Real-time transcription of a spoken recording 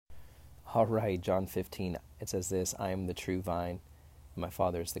All right, John 15, it says this, I am the true vine, and my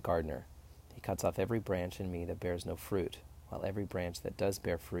Father is the gardener. He cuts off every branch in me that bears no fruit, while every branch that does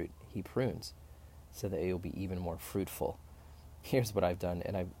bear fruit, he prunes, so that it will be even more fruitful. Here's what I've done,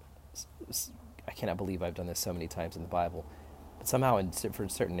 and I cannot believe I've done this so many times in the Bible, but somehow for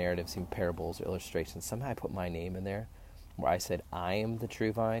certain narratives and parables or illustrations, somehow I put my name in there, where I said, I am the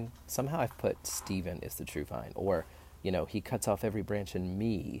true vine. Somehow I've put Stephen is the true vine, or he cuts off every branch in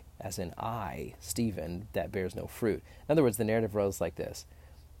me, as in I, Stephen, that bears no fruit. In other words, the narrative goes like this.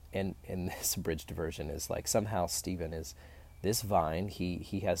 And in this abridged version is like somehow Stephen is this vine.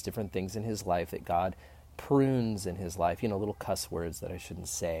 He has different things in his life that God prunes in his life, little cuss words that I shouldn't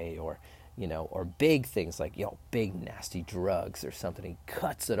say, or big things like, big nasty drugs or something. He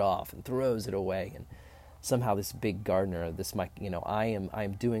cuts it off and throws it away. And somehow this big gardener, I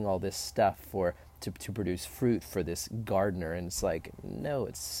am doing all this stuff to produce fruit for this gardener. And it's like, no,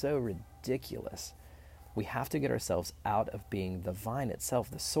 it's so ridiculous. We have to get ourselves out of being the vine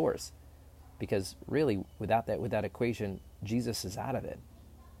itself, the source, because really without that equation, Jesus is out of it.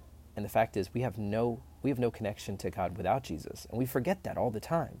 And the fact is we have no connection to God without Jesus, and we forget that all the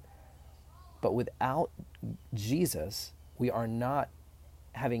time. But without Jesus, we are not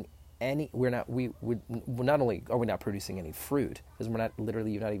having not only are we not producing any fruit, because you're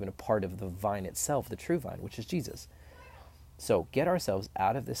not even a part of the vine itself, the true vine, which is Jesus. So get ourselves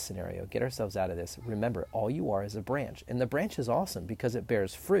out of this scenario, get ourselves out of this. Remember, all you are is a branch, and the branch is awesome because it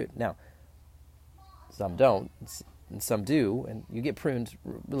bears fruit. Now, some don't, and some do, and you get pruned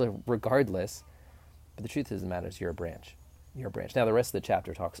regardless, but the truth of the matter is you're a branch. You're a branch. Now, the rest of the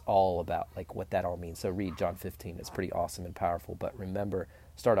chapter talks all about like what that all means. So read John 15. It's pretty awesome and powerful. But remember,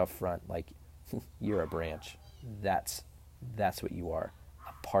 start off front, like you're a branch. That's what you are,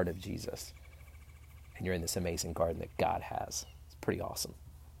 a part of Jesus. And you're in this amazing garden that God has. It's pretty awesome.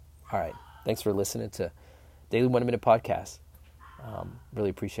 All right. Thanks for listening to Daily 1 Minute Podcast. Really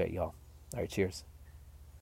appreciate y'all. All right. Cheers.